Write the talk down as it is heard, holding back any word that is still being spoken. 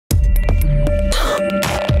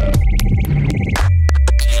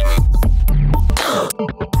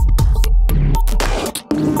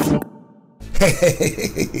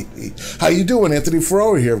Hey, how you doing? Anthony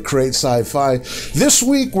Ferraro here of Create Sci-Fi. This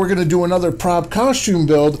week we're going to do another prop costume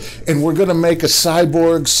build, and we're going to make a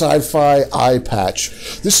cyborg sci-fi eye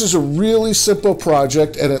patch. This is a really simple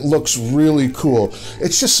project, and it looks really cool.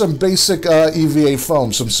 It's just some basic EVA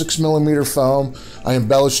foam, some 6mm foam. I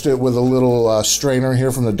embellished it with a little strainer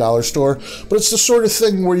here from the dollar store, but it's the sort of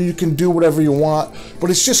thing where you can do whatever you want,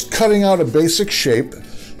 but it's just cutting out a basic shape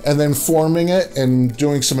and then forming it and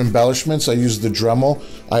doing some embellishments. I used the Dremel.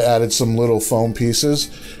 I added some little foam pieces.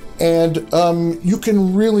 And you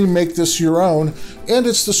can really make this your own. And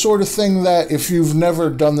it's the sort of thing that if you've never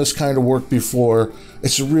done this kind of work before,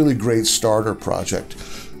 it's a really great starter project.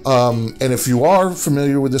 And if you are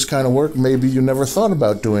familiar with this kind of work, maybe you never thought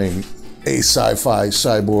about doing a sci-fi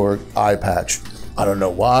cyborg eye patch. I don't know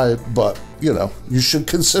why, but you know, you should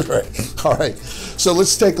consider it. All right, so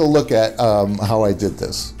let's take a look at how I did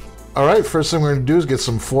this. All right, first thing we're gonna do is get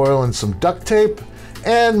some foil and some duct tape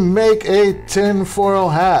and make a tin foil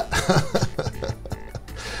hat.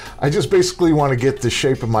 I just basically want to get the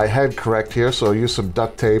shape of my head correct here, so I'll use some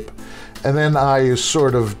duct tape, and then I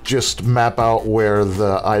sort of just map out where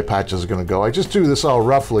the eye patch is gonna go. I just do this all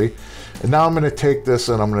roughly, and now I'm gonna take this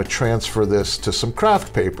and I'm gonna transfer this to some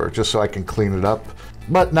craft paper just so I can clean it up.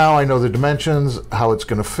 But now I know the dimensions, how it's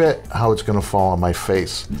gonna fit, how it's gonna fall on my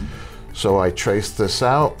face. So I trace this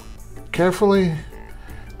out carefully,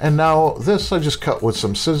 and now this I just cut with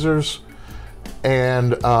some scissors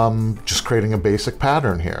and just creating a basic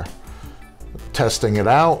pattern here. Testing it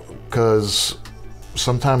out, because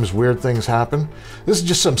sometimes weird things happen. This is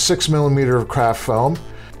just some 6mm of craft foam.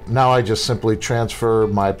 Now I just simply transfer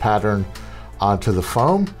my pattern onto the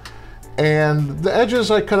foam. And the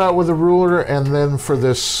edges I cut out with a ruler, and then for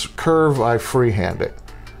this curve I freehand it.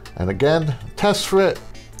 And again, test fit.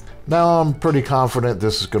 Now I'm pretty confident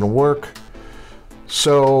this is going to work.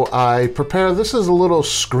 So I prepare, this is a little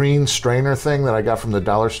screen strainer thing that I got from the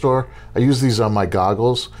dollar store. I use these on my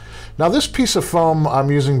goggles. Now this piece of foam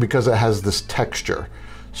I'm using because it has this texture.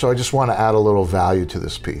 So I just want to add a little value to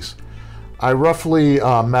this piece. I roughly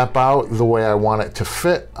map out the way I want it to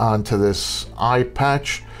fit onto this eye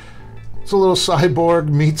patch. It's a little cyborg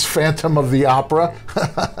meets Phantom of the Opera.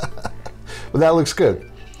 But that looks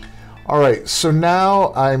good. All right, so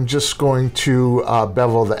now I'm just going to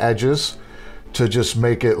bevel the edges to just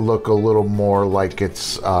make it look a little more like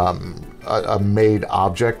it's a made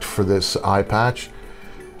object for this eye patch.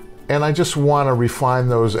 And I just want to refine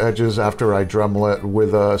those edges after I Dremel it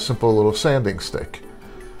with a simple little sanding stick.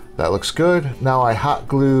 That looks good. Now I hot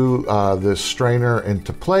glue this strainer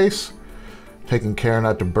into place, taking care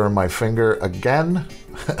not to burn my finger again.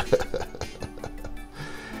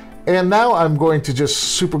 And now I'm going to just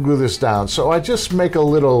super glue this down. So I just make a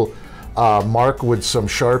little mark with some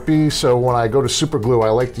Sharpie. So when I go to super glue, I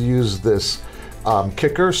like to use this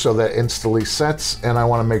kicker so that instantly sets, and I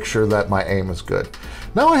want to make sure that my aim is good.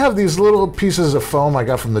 Now I have these little pieces of foam I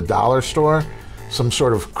got from the dollar store, some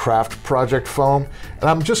sort of craft project foam, and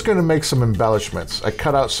I'm just going to make some embellishments. I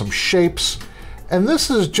cut out some shapes, and this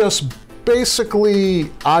is just basically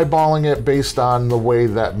eyeballing it based on the way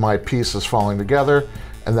that my piece is falling together,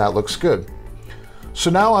 and that looks good.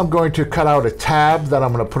 So now I'm going to cut out a tab that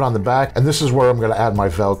I'm going to put on the back, and this is where I'm going to add my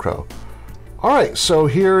Velcro. All right, so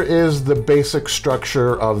here is the basic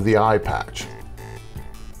structure of the eye patch.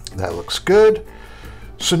 That looks good.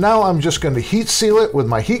 So now I'm just going to heat seal it with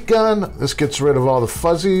my heat gun. This gets rid of all the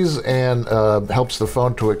fuzzies and helps the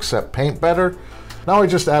phone to accept paint better. Now I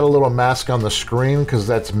just add a little mask on the screen because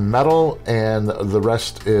that's metal and the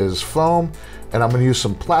rest is foam. And I'm going to use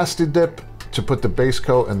some Plasti Dip to put the base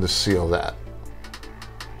coat and to seal that.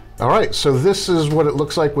 All right, so this is what it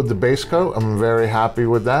looks like with the base coat. I'm very happy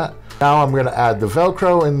with that. Now I'm going to add the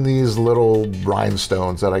Velcro in these little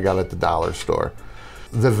rhinestones that I got at the dollar store.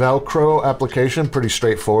 The Velcro application, pretty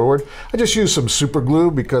straightforward. I just use some super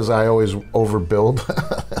glue because I always overbuild.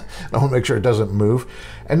 I want to make sure it doesn't move.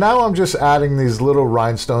 And now I'm just adding these little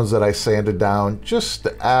rhinestones that I sanded down just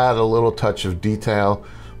to add a little touch of detail.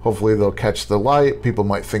 Hopefully they'll catch the light. People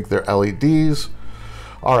might think they're LEDs.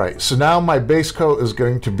 All right, so now my base coat is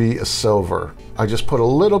going to be a silver. I just put a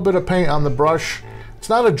little bit of paint on the brush. It's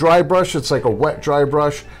not a dry brush, it's like a wet dry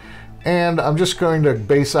brush. And I'm just going to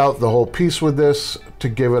base out the whole piece with this to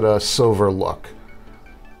give it a silver look.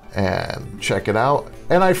 And check it out.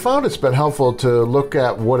 And I found it's been helpful to look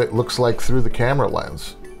at what it looks like through the camera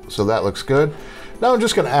lens. So that looks good. Now I'm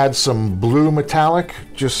just going to add some blue metallic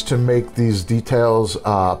just to make these details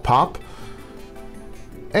pop.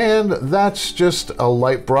 And that's just a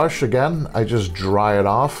light brush again. I just dry it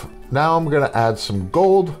off. Now I'm going to add some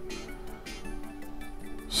gold.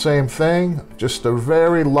 Same thing, just a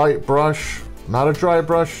very light brush. not a dry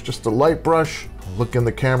brush, just a light brush. Look in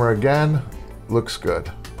the camera again, looks good.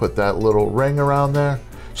 Put that little ring around there.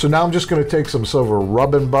 So now I'm just gonna take some silver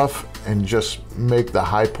rub and buff and just make the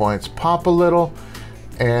high points pop a little.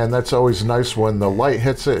 And that's always nice when the light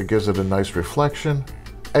hits it, it gives it a nice reflection.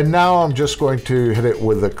 And now I'm just going to hit it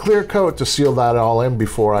with a clear coat to seal that all in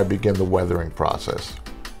before I begin the weathering process.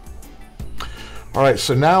 All right,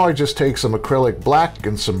 so now I just take some acrylic black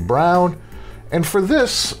and some brown. And for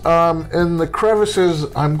this, in the crevices,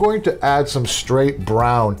 I'm going to add some straight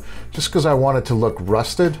brown just because I want it to look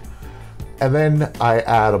rusted. And then I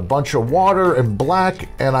add a bunch of water and black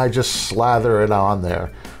and I just slather it on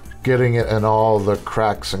there, getting it in all the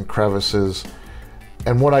cracks and crevices.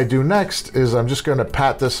 And what I do next is I'm just gonna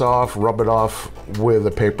pat this off, rub it off with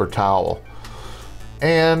a paper towel.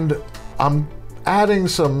 And I'm adding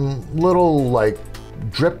some little like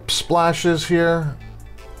drip splashes here.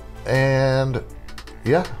 And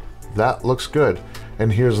yeah, that looks good.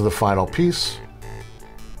 And here's the final piece.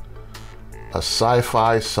 A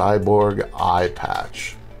sci-fi cyborg eye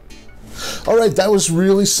patch. All right, that was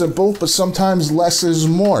really simple, but sometimes less is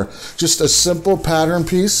more. Just a simple pattern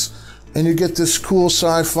piece, and you get this cool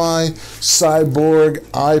sci-fi cyborg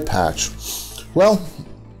eye patch. Well,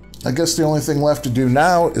 I guess the only thing left to do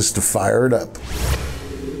now is to fire it up.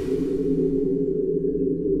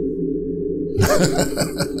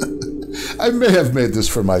 I may have made this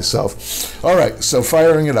for myself. All right, so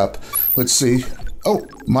firing it up. Let's see. Oh,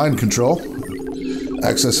 mind control.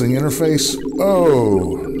 Accessing interface.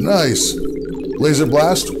 Oh, nice. Laser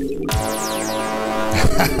blast.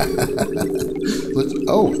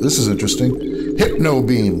 Oh, this is interesting. Hypno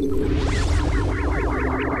beam.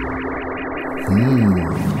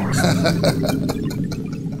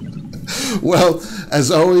 Well, as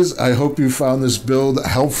always, I hope you found this build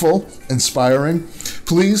helpful, inspiring.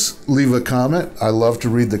 Please leave a comment. I love to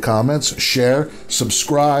read the comments. Share,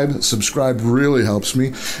 subscribe. Subscribe really helps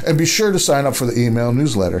me. And be sure to sign up for the email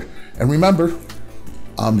newsletter. And remember,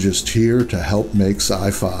 I'm just here to help make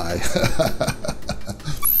sci-fi.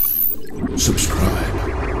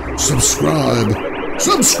 Subscribe. Subscribe.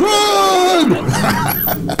 Subscribe!